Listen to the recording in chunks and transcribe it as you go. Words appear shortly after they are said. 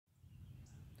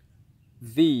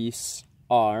These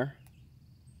are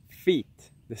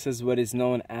feet. This is what is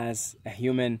known as a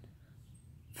human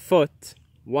foot.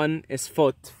 One is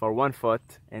foot for 1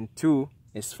 foot, and 2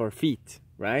 is for feet,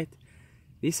 right?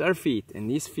 These are feet, and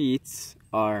these feet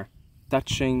are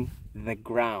touching the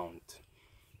ground,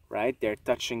 right? They're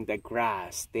touching the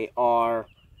grass. They are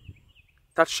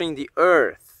touching the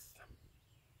earth.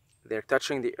 They're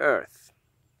touching the earth.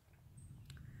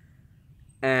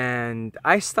 And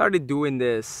I started doing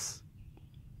this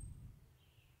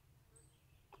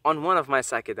on one of my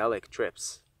psychedelic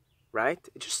trips, right?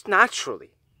 Just naturally.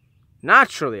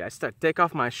 I take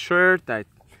off my shirt, I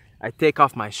take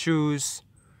off my shoes,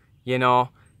 you know,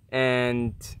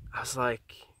 and I was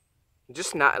like,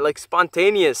 just not like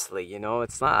spontaneously, you know.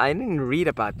 It's not, I didn't read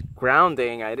about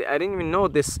grounding. I didn't even know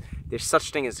there's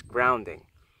such thing as grounding.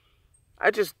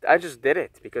 I just did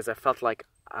it because I felt like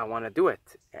I want to do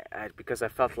it, because I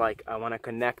felt like I want to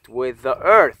connect with the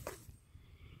earth.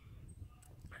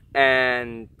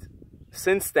 And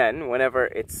since then, whenever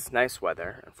it's nice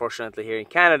weather, unfortunately here in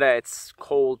Canada it's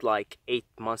cold like 8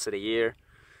 months of the year,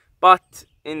 but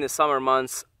in the summer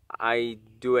months I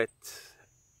do it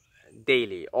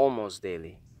daily, almost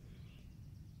daily.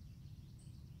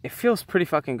 It feels pretty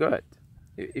fucking good.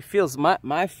 It feels,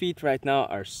 my feet right now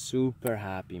are super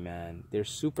happy, man. They're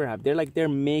super happy. They're like, they're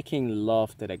making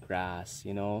love to the grass,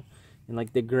 you know, and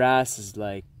like the grass is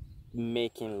like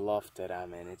making love to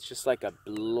them, and it's just like a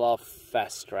love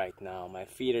fest right now. My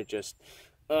feet are just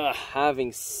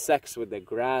having sex with the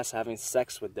grass, having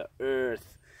sex with the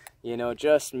earth, you know,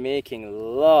 just making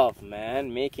love,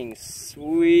 man, making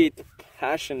sweet,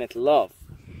 passionate love.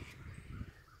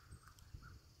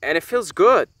 And it feels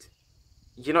good,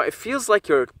 you know. It feels like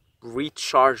you're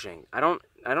recharging. I don't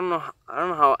know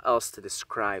how else to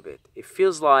describe it. It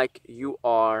feels like you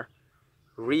are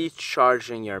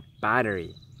recharging your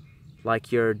battery,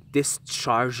 like you're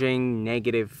discharging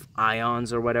negative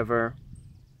ions or whatever.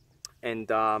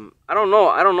 And I don't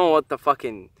know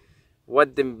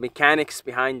what the mechanics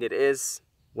behind it is,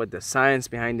 what the science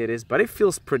behind it is, but it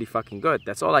feels pretty fucking good.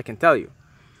 That's all I can tell you.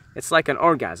 It's like an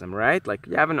orgasm, right? Like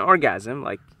you have an orgasm,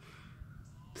 like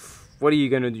what are you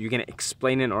gonna do? You're gonna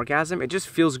explain an orgasm? It just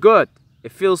feels good.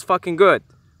 It feels fucking good.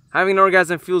 Having an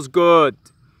orgasm feels good.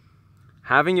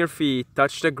 Having your feet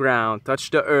touch the ground, touch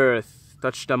the earth,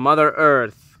 touch the Mother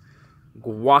Earth,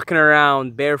 walking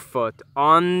around barefoot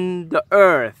on the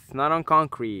earth, not on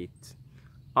concrete,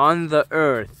 on the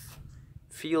earth,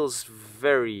 feels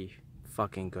very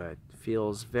fucking good.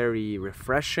 Feels very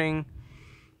refreshing,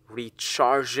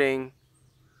 recharging,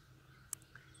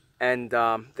 and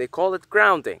they call it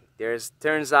grounding.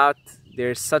 Turns out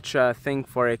there's such a thing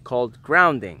for it called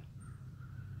grounding,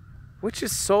 which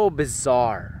is so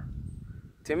bizarre.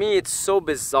 To me, it's so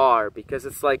bizarre because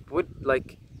it's like, what,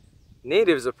 like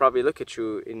natives will probably look at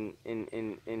you in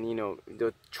you know,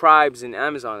 the tribes in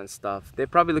Amazon and stuff. They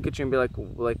probably look at you and be like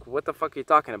what the fuck are you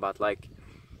talking about? Like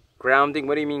grounding?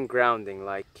 What do you mean grounding?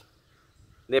 Like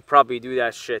they probably do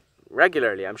that shit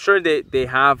regularly. I'm sure they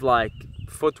have like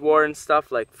footwear and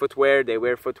stuff, like footwear. They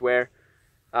wear footwear,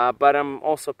 but I'm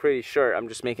also pretty sure, I'm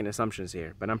just making assumptions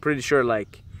here, but I'm pretty sure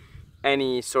like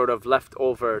any sort of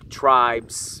leftover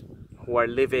tribes who are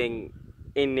living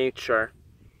in nature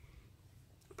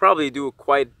probably do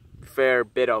quite a fair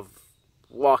bit of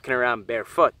walking around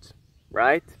barefoot,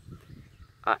 right?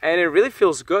 And it really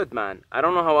feels good, man. I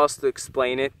don't know how else to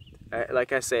explain it.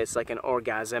 Like I say, it's like an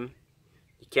orgasm.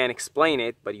 You can't explain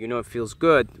it, but you know it feels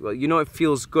good. Well, you know it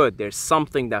feels good. There's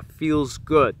something that feels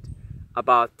good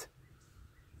about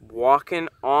walking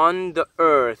on the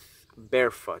earth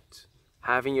barefoot,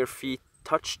 having your feet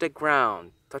touch the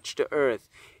ground, touch the earth.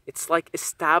 It's like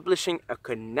establishing a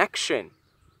connection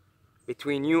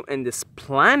between you and this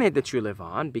planet that you live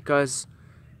on, because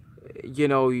you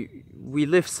know, we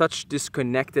live such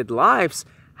disconnected lives.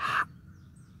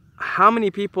 How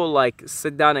many people like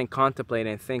sit down and contemplate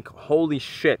and think, holy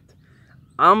shit,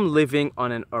 I'm living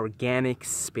on an organic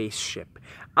spaceship.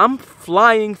 I'm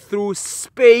flying through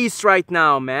space right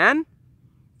now, man.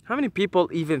 How many people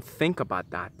even think about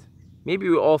that? Maybe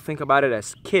we all think about it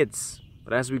as kids,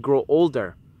 but as we grow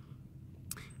older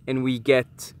and we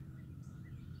get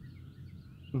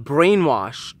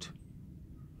brainwashed,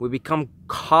 we become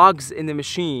cogs in the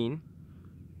machine,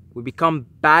 we become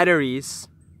batteries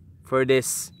for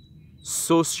this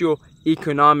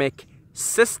socio-economic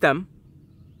system,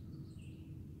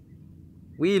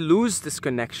 we lose this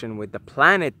connection with the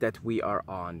planet that we are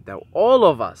on, that all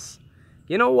of us,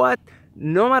 you know what,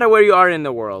 no matter where you are in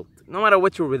the world, no matter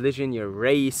what your religion, your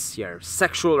race, your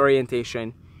sexual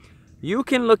orientation, you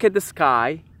can look at the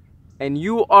sky and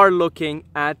you are looking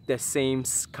at the same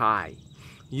sky.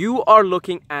 You are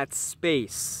looking at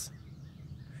space.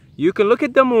 You can look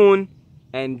at the moon,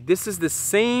 and this is the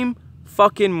same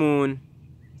fucking moon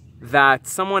that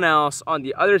someone else on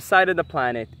the other side of the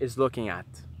planet is looking at.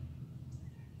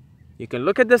 You can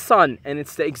look at the sun, and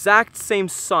it's the exact same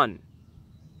sun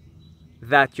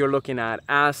that you're looking at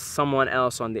as someone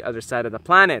else on the other side of the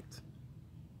planet.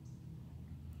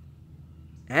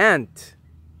 And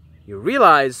you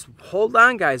realize, hold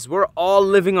on guys, we're all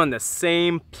living on the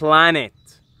same planet.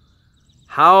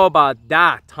 How about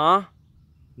that, huh?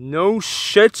 No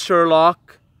shit,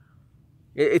 Sherlock.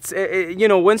 You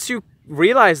know, once you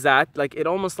realize that, like, it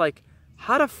almost like,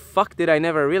 how the fuck did I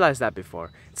never realize that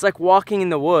before? It's like walking in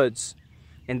the woods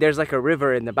and there's like a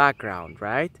river in the background,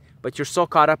 right? But you're so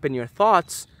caught up in your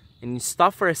thoughts and you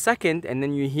stop for a second and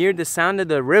then you hear the sound of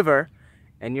the river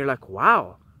and you're like,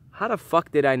 wow, how the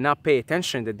fuck did I not pay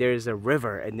attention that there is a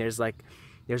river and there's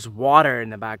water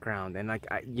in the background? And like,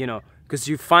 you know, because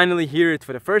you finally hear it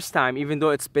for the first time, even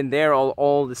though it's been there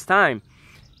all this time.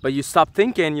 But you stop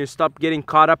thinking, you stop getting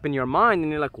caught up in your mind,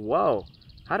 and you're like, whoa,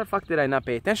 how the fuck did I not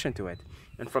pay attention to it?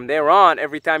 And from there on,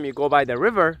 every time you go by the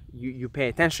river, you pay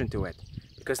attention to it.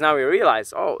 Because now you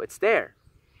realize, oh, it's there.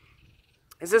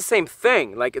 It's the same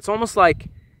thing. Like, it's almost like,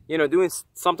 you know, doing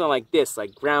something like this,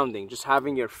 like grounding, just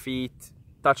having your feet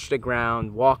touch the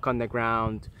ground, walk on the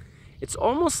ground. It's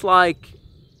almost like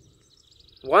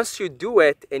once you do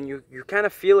it and you kind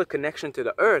of feel a connection to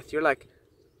the earth, you're like,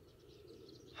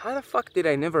 how the fuck did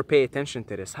I never pay attention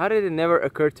to this? How did it never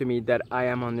occur to me that I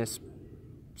am on this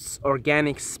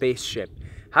organic spaceship?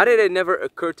 How did it never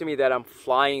occur to me that I'm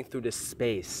flying through the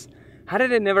space? How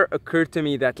did it never occur to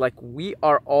me that, like, we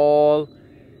are all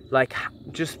like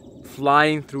just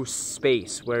flying through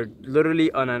space? We're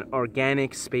literally on an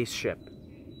organic spaceship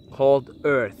called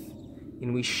Earth,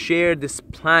 and we share this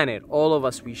planet. All of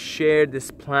us, we share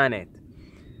this planet.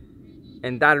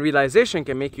 And that realization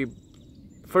can make you,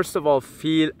 first of all,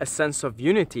 feel a sense of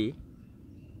unity,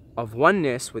 of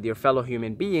oneness with your fellow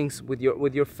human beings, with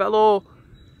your fellow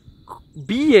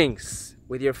beings,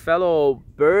 with your fellow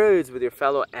birds, with your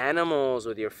fellow animals,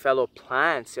 with your fellow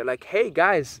plants. You're like, hey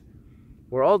guys,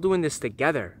 we're all doing this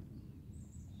together.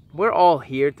 We're all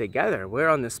here together. We're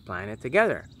on this planet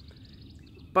together.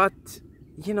 But,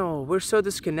 you know, we're so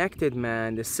disconnected,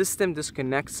 man. The system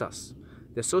disconnects us.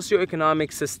 The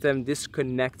socioeconomic system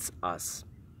disconnects us.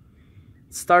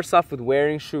 It starts off with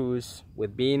wearing shoes,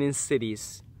 with being in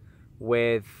cities,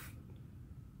 with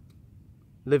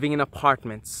living in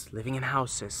apartments, living in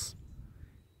houses.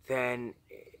 Then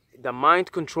the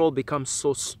mind control becomes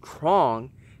so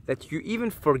strong that you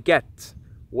even forget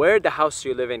where the house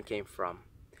you live in came from,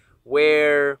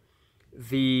 where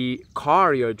the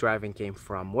car you're driving came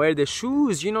from, where the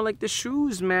shoes, you know, like the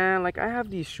shoes, man. Like, I have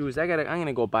these shoes. I'm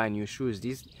gonna go buy new shoes.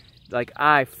 These, like,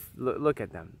 look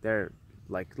at them. They're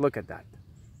like, look at that.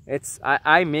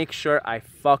 I make sure I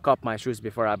fuck up my shoes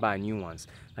before I buy new ones.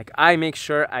 Like, I make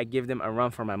sure I give them a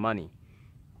run for my money.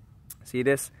 See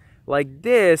this? Like,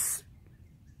 this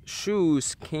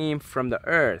shoes came from the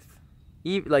earth.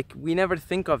 Like, we never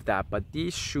think of that, but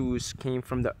these shoes came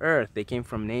from the earth. They came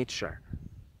from nature.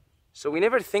 So we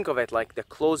never think of it like the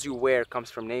clothes you wear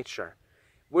comes from nature.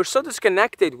 We're so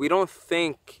disconnected. We don't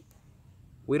think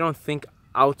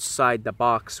outside the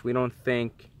box. We don't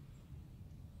think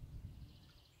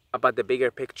about the bigger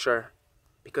picture,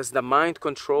 because the mind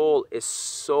control is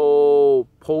so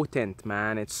potent,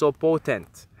 man. It's so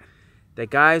potent. The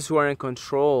guys who are in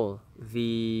control,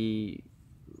 the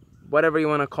whatever you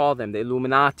want to call them, the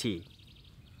Illuminati,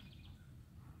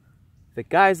 the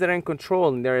guys that are in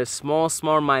control, and they're a small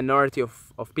minority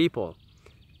of people,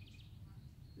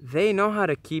 they know how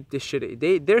to keep this shit.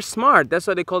 They're smart. That's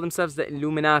why they call themselves the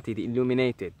Illuminati, the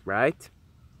Illuminated, right?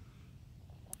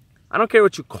 I don't care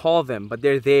what you call them, but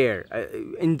they're there.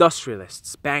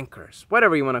 Industrialists, bankers,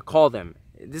 whatever you want to call them.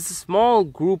 This is a small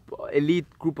group, elite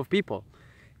group of people.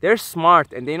 They're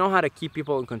smart and they know how to keep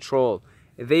people in control.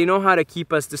 They know how to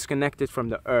keep us disconnected from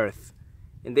the earth.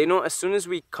 And they know as soon as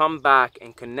we come back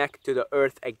and connect to the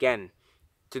earth again,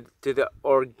 to the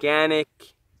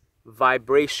organic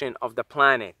vibration of the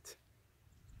planet,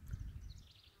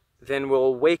 then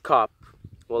we'll wake up,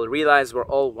 we'll realize we're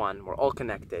all one, we're all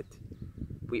connected.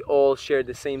 We all share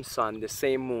the same sun, the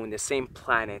same moon, the same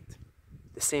planet,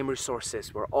 the same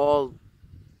resources. We're all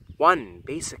one,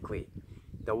 basically.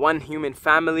 The one human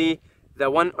family, the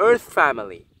one earth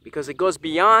family, because it goes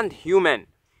beyond human.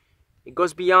 It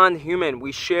goes beyond human.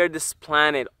 We share this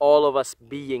planet, all of us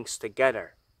beings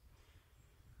together.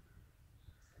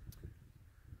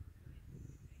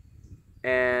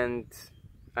 And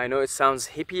I know it sounds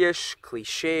hippie-ish,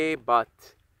 cliche,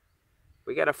 but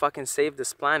we gotta fucking save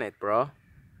this planet, bro.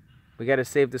 We gotta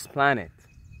save this planet.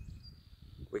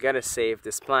 We gotta save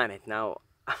this planet. Now,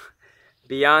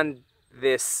 beyond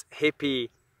this hippie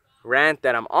rant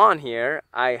that I'm on here,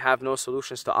 I have no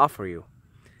solutions to offer you.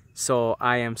 So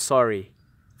I am sorry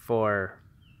for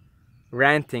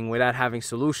ranting without having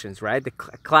solutions, right? The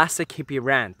classic hippie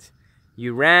rant.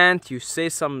 You rant, you say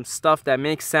some stuff that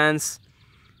makes sense,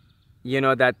 you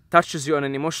know, that touches you on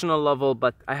an emotional level,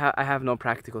 but I have no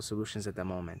practical solutions at the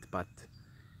moment. But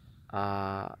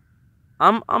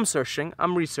I'm searching,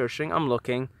 I'm researching, I'm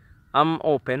looking, I'm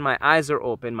open, my eyes are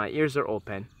open, my ears are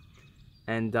open.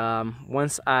 And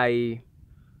once I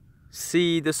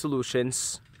see the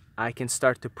solutions, I can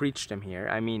start to preach them here.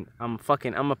 I mean, I'm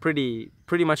a pretty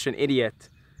much an idiot.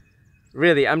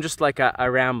 Really, I'm just like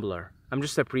a rambler. I'm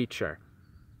just a preacher.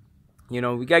 You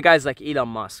know, we got guys like Elon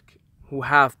Musk who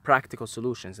have practical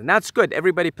solutions, and that's good.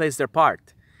 Everybody plays their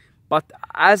part. But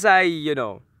as I, you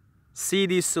know, see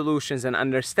these solutions and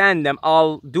understand them,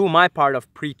 I'll do my part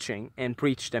of preaching and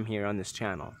preach them here on this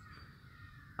channel.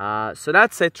 So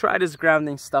that's it. Try this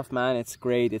grounding stuff, man. It's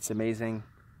great. It's amazing.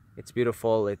 It's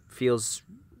beautiful. It feels,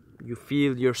 you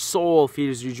feel your soul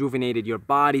feels rejuvenated. Your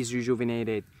body's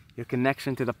rejuvenated. Your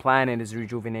connection to the planet is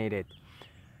rejuvenated.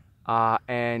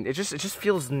 And it just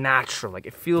feels natural. Like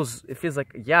it feels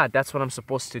like, yeah, that's what I'm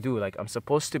supposed to do. Like I'm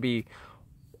supposed to be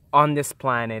on this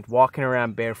planet, walking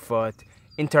around barefoot,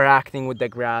 interacting with the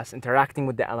grass, interacting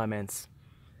with the elements.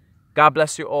 God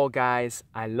bless you all, guys.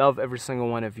 I love every single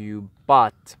one of you,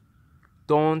 but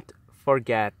don't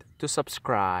forget to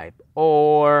subscribe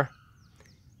or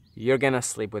you're gonna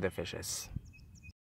sleep with the fishes.